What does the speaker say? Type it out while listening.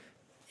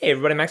Hey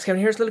everybody, Max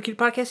Kevin here. It's Little Cute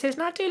Podcast. It's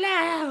not too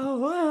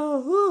loud.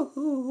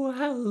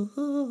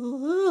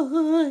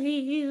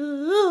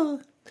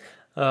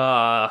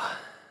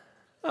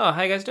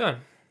 How you guys doing?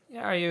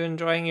 Are you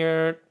enjoying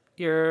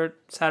your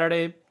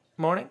Saturday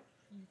morning,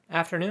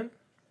 afternoon?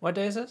 What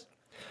day is this?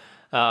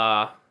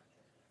 I'm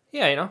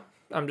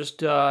just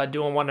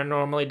doing what I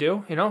normally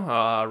do.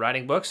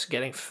 Writing books,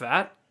 getting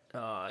fat,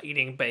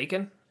 eating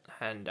bacon,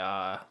 and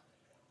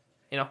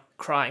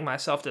crying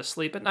myself to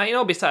sleep at night.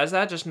 Besides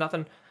that, just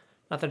nothing's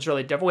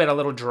really different. We had a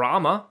little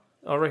drama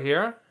over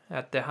here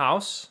at the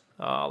house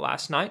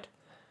last night.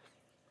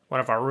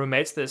 One of our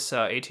roommates, this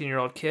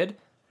 18-year-old kid,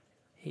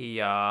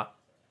 we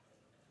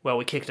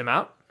kicked him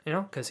out,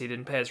 because he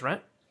didn't pay his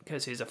rent,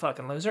 because he's a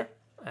fucking loser.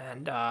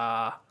 And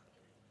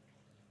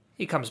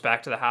he comes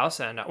back to the house,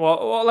 and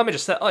let me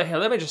just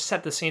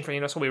set the scene for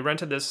you. So we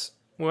rented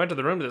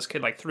the room to this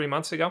kid like 3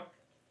 months ago,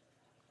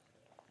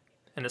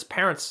 and his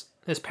parents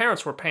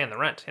were paying the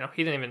rent.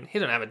 He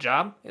didn't have a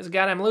job. He's a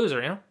goddamn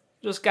loser.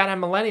 Just goddamn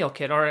millennial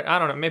kid, or I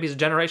don't know, maybe he's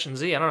Generation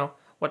Z. I don't know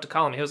what to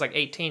call him. He was like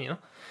 18, and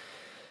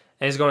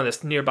he's going to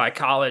this nearby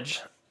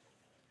college.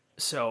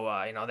 So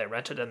they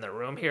rented in their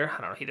room here.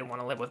 I don't know. He didn't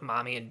want to live with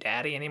mommy and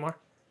daddy anymore,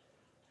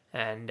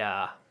 and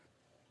so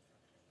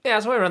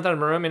we rented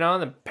him a room.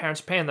 And the parents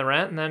paying the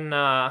rent, and then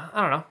I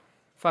don't know,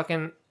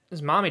 fucking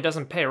his mommy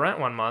doesn't pay rent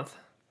one month,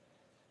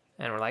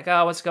 and we're like,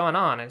 oh, what's going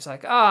on? And it's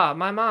like,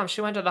 my mom, she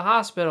went to the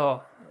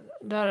hospital.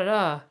 Da da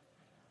da.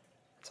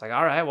 It's like,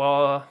 all right,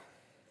 well.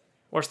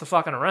 Where's the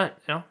fucking rent?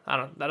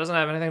 That doesn't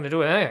have anything to do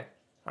with anything.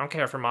 I don't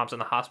care if your mom's in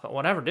the hospital.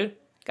 Whatever, dude.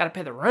 Gotta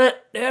pay the rent,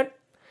 dude.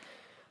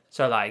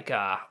 So,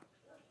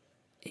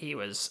 he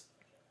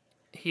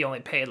only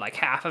paid,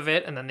 half of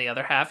it, and then the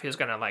other half he was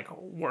gonna,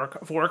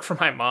 work for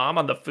my mom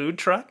on the food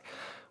truck,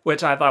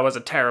 which I thought was a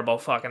terrible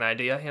fucking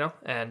idea,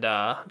 And,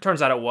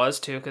 turns out it was,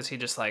 too, because he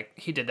just,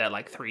 he did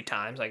that, 3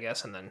 times, I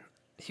guess, and then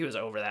he was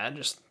over that,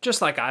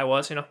 just like I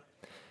was,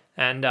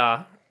 And,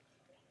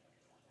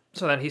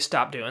 so then he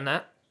stopped doing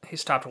that. He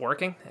stopped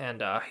working,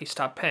 and he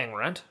stopped paying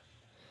rent.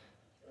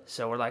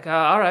 So we're like,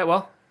 all right,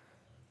 well,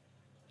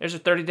 here's your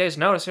 30 days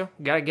notice. You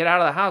got to get out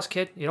of the house,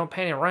 kid. You don't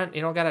pay any rent.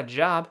 You don't got a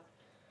job.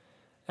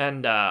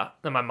 And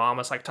then my mom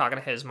was, talking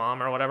to his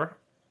mom or whatever.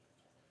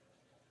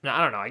 Now,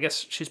 I don't know. I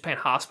guess she's paying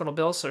hospital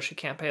bills, so she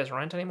can't pay his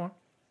rent anymore.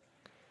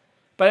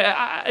 But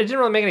it didn't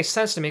really make any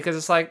sense to me, because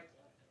it's like,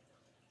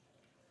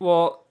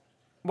 well,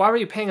 why were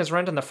you paying his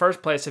rent in the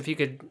first place if you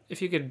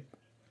could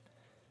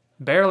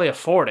barely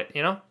afford it,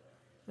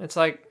 It's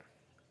like,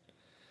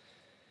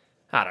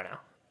 I don't know.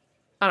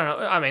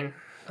 I mean,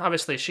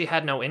 obviously she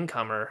had no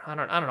income, or I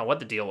don't know what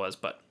the deal was,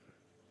 but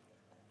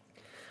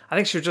I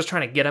think she was just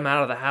trying to get him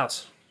out of the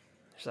house.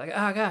 She's like,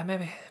 oh god,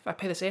 maybe if I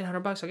pay this $800,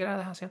 I'll get out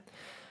of the house,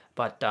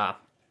 But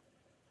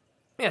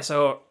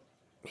so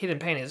he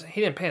didn't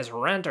pay his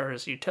rent or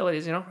his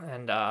utilities,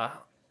 and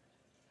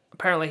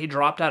apparently he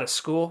dropped out of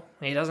school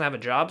and he doesn't have a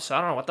job, so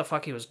I don't know what the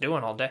fuck he was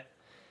doing all day.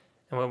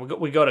 And when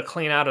we go to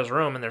clean out his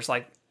room, and there's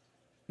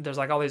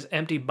all these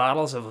empty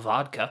bottles of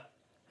vodka,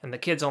 and the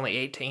kid's only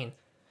 18.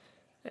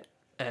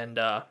 And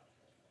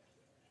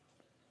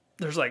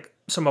there's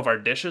some of our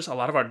dishes, a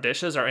lot of our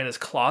dishes are in his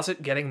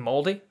closet getting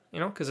moldy,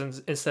 because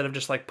instead of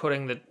just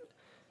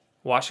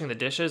washing the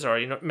dishes,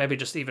 or maybe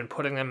just even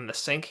putting them in the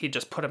sink, he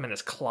just put them in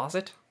his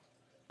closet.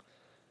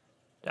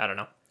 I don't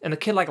know. And the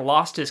kid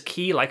lost his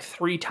key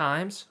 3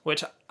 times,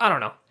 which I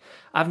don't know.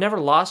 I've never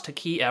lost a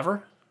key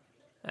ever.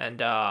 And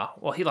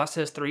he lost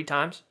his 3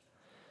 times.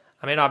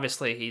 I mean,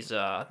 obviously, he's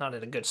not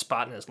in a good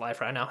spot in his life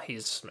right now.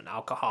 He's an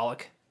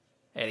alcoholic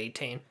at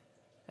 18,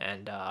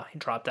 and he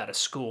dropped out of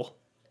school,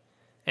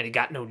 and he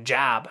got no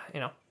job,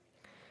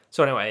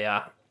 So anyway,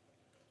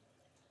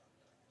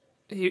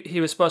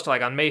 he was supposed to,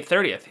 on May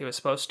 30th, he was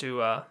supposed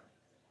to,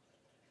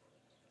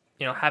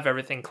 have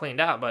everything cleaned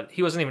out, but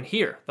he wasn't even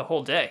here the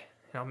whole day,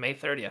 May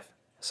 30th.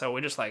 So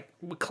we just,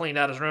 we cleaned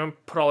out his room,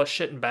 put all his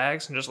shit in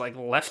bags, and just,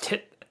 left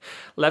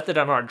it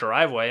on our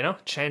driveway,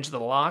 changed the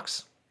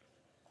locks.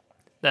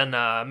 Then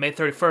May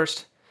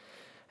 31st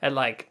at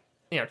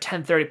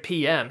 10:30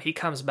 p.m. he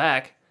comes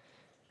back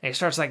and he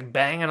starts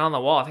banging on the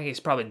wall. I think he's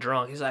probably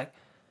drunk. He's like,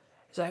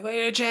 we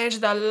need to change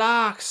the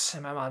locks.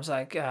 And my mom's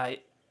like,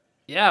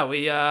 yeah,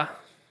 we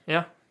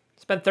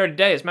it's been 30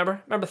 days.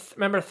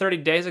 Remember 30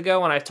 days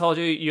ago when I told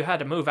you had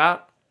to move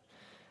out?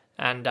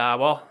 And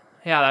now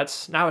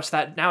it's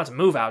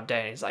move out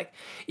day. And he's like,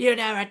 you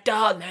never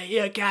told me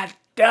you got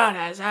done.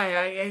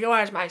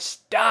 Where's my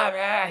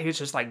stuff? He was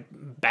just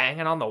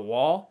banging on the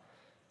wall.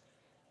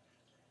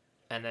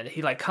 And then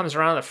he comes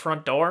around the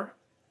front door,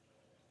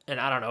 and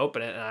I don't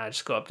open it, and I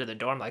just go up to the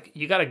door. I'm like,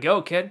 you gotta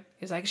go, kid.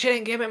 He's like, she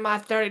didn't give me my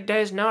 30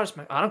 days notice. I'm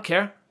like, I don't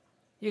care.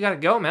 You gotta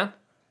go, man.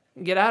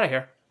 Get out of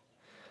here.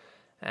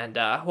 And,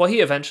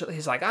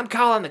 he's like, I'm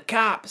calling the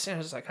cops. And I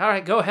was like, all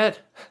right, go ahead.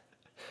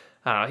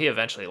 I don't know, he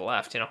eventually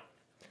left,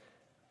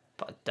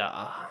 But,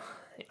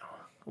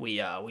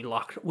 we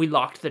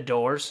locked the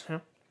doors,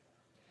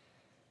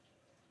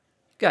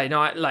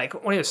 Yeah,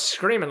 when he was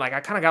screaming, I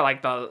kind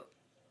of got,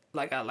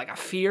 a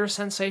fear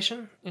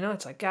sensation,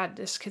 It's like, God,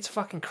 this kid's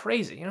fucking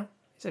crazy,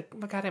 He's like,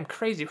 "What goddamn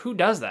crazy? Who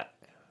does that?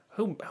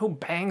 Who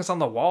bangs on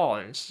the wall?"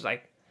 And it's just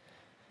like,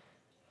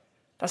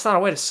 that's not a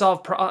way to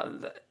solve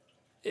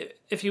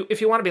if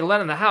you want to be let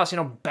in the house,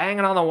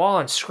 banging on the wall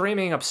and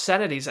screaming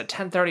obscenities at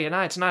 10:30 at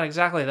night, it's not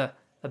exactly the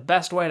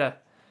best way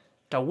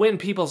to win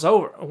people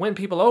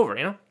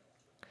over.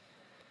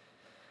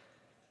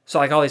 So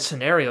like all these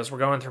scenarios were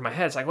going through my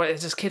head. It's like, what,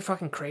 is this kid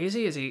fucking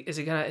crazy? Is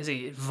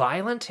he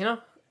violent?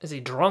 Is he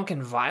drunk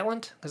and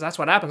violent? Because that's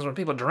what happens when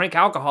people drink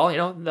alcohol.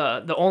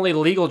 The only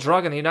legal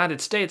drug in the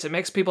United States. It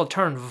makes people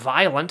turn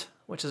violent,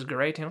 which is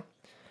great.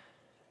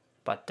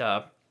 But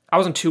I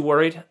wasn't too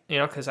worried,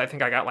 because I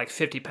think I got like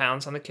 50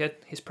 pounds on the kid.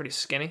 He's pretty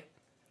skinny.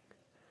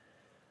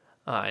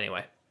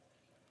 Anyway.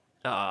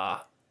 So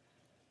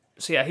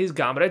yeah, he's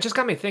gone. But it just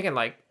got me thinking,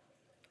 like,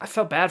 I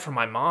felt bad for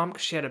my mom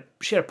because she had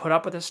to put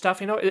up with this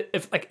stuff.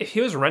 If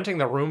he was renting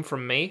the room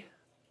from me,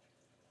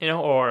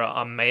 or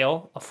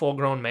a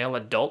full-grown male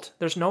adult,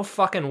 there's no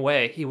fucking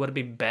way he would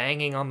be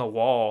banging on the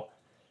wall,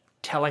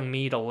 telling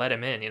me to let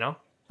him in.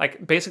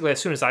 Like basically,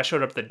 as soon as I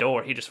showed up at the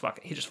door, he just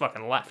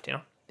fucking left.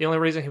 The only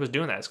reason he was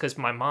doing that is because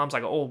my mom's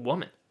like an old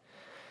woman,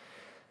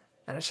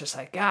 and it's just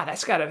like, God,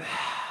 that's gotta,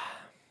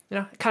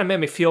 it kind of made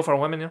me feel for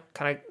women.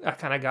 I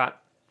kind of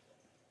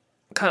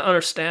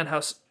understand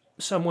how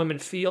some women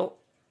feel.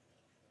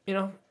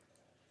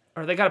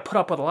 Or they got to put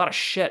up with a lot of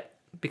shit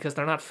because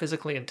they're not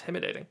physically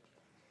intimidating.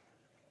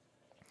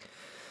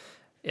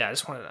 Yeah,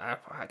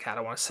 I kind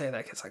of want to say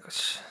that because like,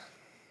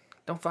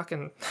 don't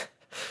fucking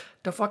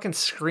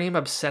scream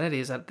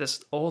obscenities at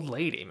this old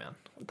lady, man.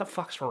 What the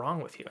fuck's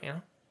wrong with you?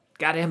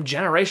 Goddamn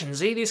Generation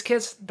Z, these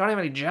kids don't have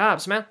any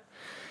jobs, man.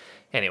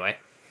 Anyway,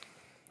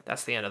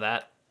 that's the end of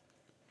that.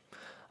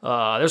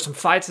 There's some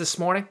fights this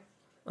morning.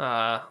 They're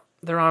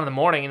on in the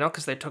morning,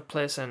 because they took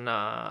place in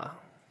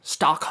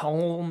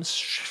Stockholm,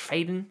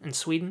 Sweden, in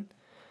Sweden,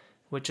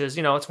 which is,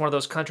 it's one of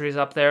those countries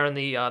up there in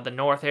the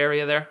north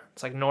area there.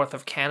 It's like north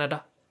of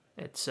Canada.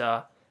 It's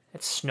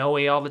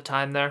snowy all the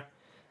time there,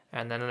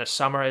 and then in the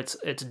summer it's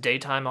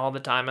daytime all the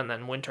time, and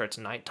then winter it's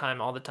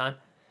nighttime all the time,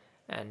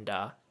 and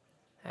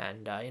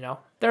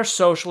they're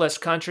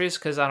socialist countries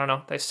because I don't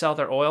know, they sell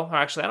their oil, or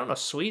actually I don't know,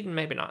 Sweden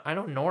maybe not. I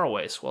know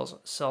Norway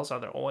sells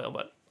other oil,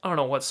 but I don't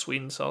know what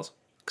Sweden sells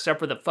except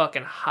for the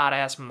fucking hot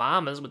ass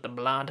mamas with the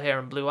blonde hair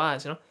and blue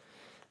eyes,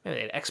 Maybe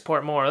they'd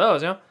export more of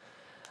those,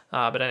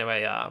 But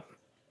anyway,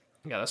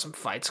 there's some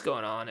fights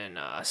going on in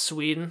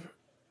Sweden.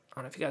 I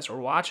don't know if you guys were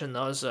watching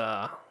those.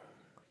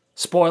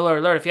 Spoiler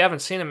alert, if you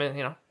haven't seen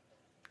them,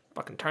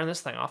 fucking turn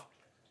this thing off.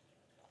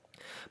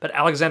 But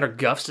Alexander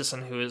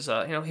Gustafsson, who is,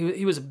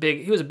 he was a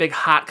big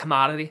hot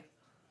commodity.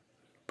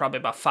 Probably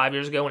about 5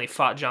 years ago when he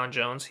fought John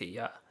Jones, he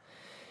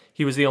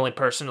was the only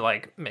person to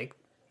like make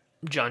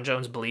John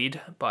Jones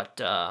bleed.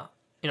 But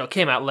it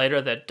came out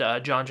later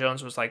that John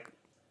Jones was like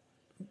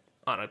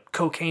on a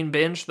cocaine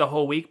binge the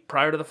whole week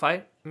prior to the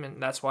fight. I mean,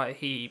 that's why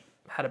he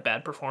had a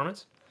bad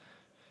performance.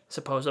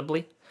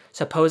 Supposedly.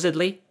 And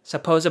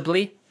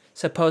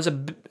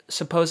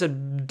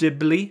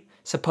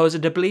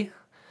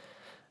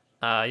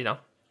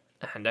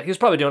he was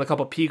probably doing a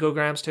couple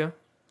picograms too.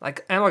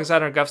 Like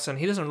Alexander Gustafsson,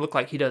 he doesn't look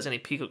like he does any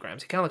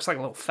picograms. He kind of looks like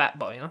a little fat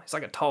boy, He's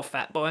like a tall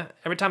fat boy.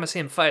 Every time I see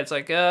him fight, it's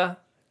like,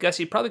 Gus,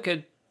 you probably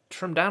could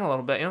trim down a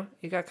little bit,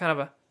 You got kind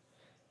of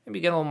maybe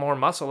get a little more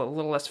muscle, a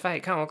little less fat.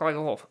 You kind of look like a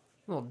little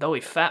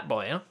doughy fat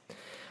boy,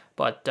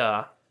 But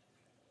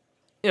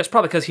it's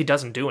probably because he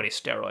doesn't do any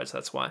steroids.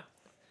 That's why.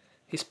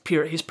 He's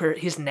pure.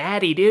 He's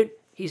natty, dude.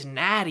 He's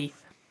natty.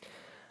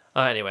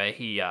 Anyway,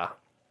 he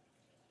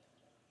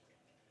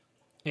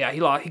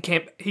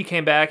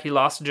came back. He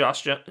lost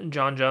to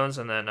John Jones,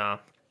 and then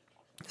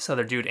this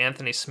other dude,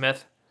 Anthony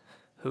Smith,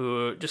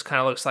 who just kind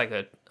of looks like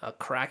a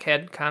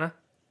crackhead, kind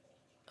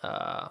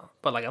of,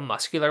 but like a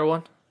muscular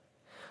one.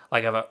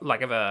 Like if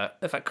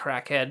a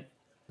crackhead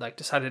like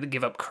decided to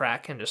give up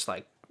crack and just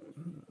like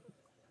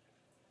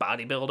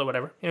bodybuild or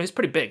whatever. He's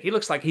pretty big. He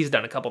looks like he's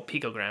done a couple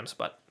picograms,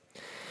 but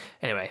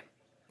anyway,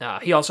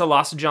 he also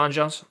lost to John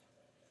Jones.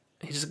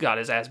 He just got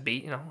his ass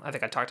beat. I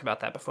think I talked about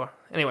that before.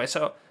 Anyway,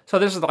 so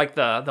this is like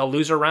the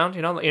loser round.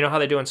 You know how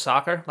they do in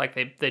soccer. Like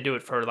they do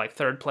it for like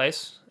third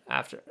place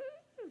after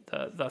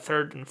the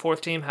third and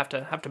fourth team have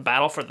to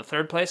battle for the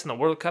third place in the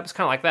World Cup. It's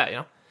kind of like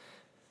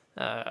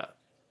that,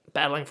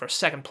 battling for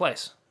second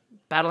place.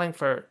 Battling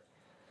for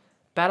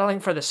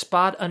the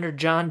spot under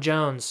John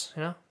Jones,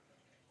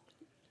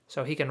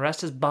 so he can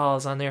rest his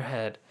balls on their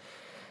head.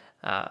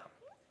 That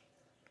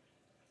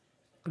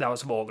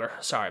was vulgar.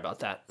 Sorry about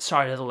that.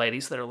 Sorry to the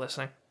ladies that are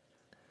listening.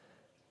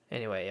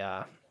 Anyway,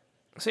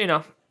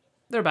 so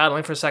they're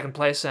battling for second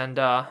place, and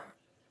Gus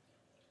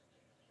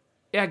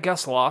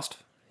lost.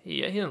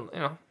 He didn't,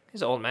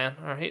 he's an old man,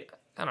 or I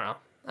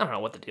don't know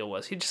what the deal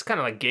was. He just kind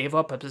of like gave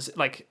up at his,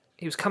 like,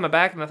 he was coming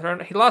back in the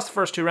third. He lost the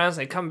first two rounds,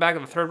 and he come back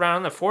in the third round.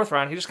 And the fourth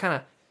round, he just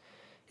kind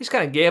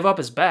of gave up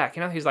his back.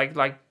 He's like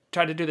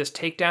tried to do this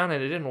takedown,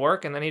 and it didn't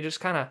work. And then he just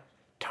kind of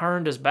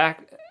turned his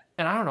back.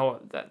 And I don't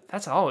know,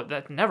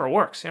 that never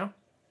works.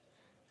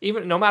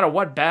 Even no matter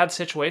what bad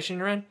situation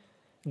you're in,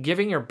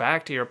 giving your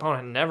back to your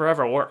opponent never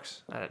ever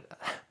works.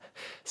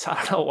 So I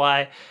don't know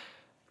why.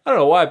 I don't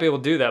know why people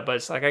do that, but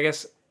it's like, I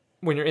guess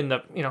when you're in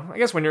the, I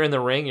guess when you're in the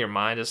ring, your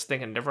mind is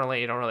thinking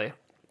differently. You don't really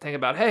think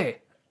about, hey,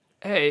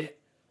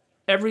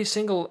 every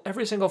single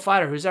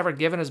fighter who's ever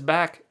given his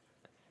back,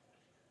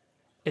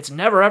 it's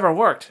never ever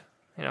worked.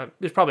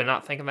 You're probably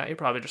not thinking that. You're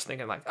probably just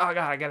thinking like, oh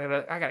god, I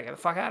gotta get the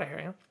fuck out of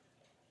here.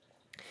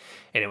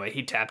 Anyway,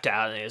 he tapped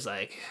out and he was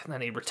like, and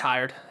then he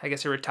retired. I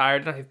guess he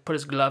retired. He put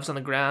his gloves on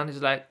the ground.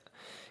 He's like,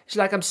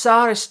 I'm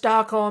sorry,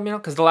 Stockholm,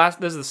 because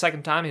this is the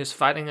second time he was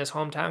fighting in his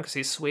hometown because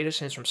he's Swedish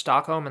and he's from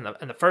Stockholm, and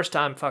the first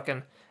time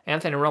fucking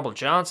Anthony Rumble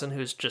Johnson,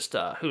 who's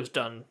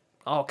done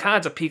all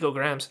kinds of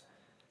picograms,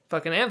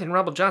 fucking Anthony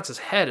Rumble Johnson's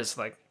head is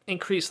like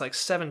increased like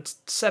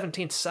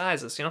 17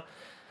 sizes,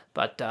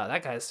 but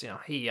that guy's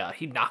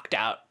he knocked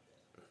out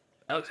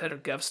Alexander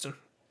Gustafsson.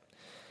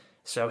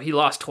 So he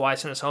lost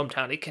twice in his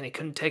hometown. He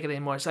couldn't take it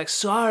anymore. He's like,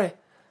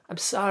 I'm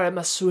sorry,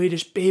 my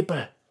Swedish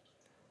people.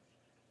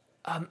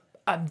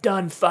 I'm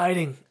done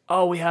fighting.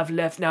 All we have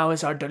left now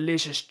is our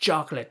delicious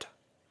chocolate.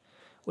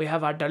 We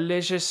have our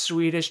delicious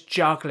Swedish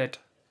chocolate.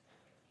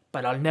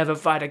 But I'll never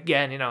fight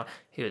again.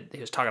 He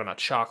was talking about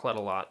chocolate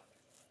a lot.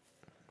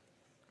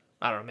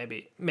 I don't know,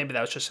 maybe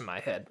that was just in my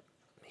head.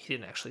 He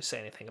didn't actually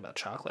say anything about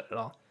chocolate at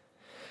all.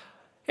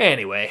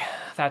 Anyway,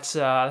 that's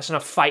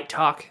enough fight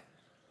talk.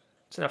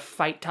 It's enough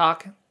fight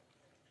talk.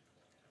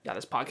 Got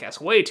this podcast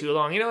way too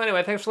long.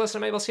 Anyway, thanks for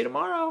listening. Maybe I'll see you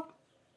tomorrow.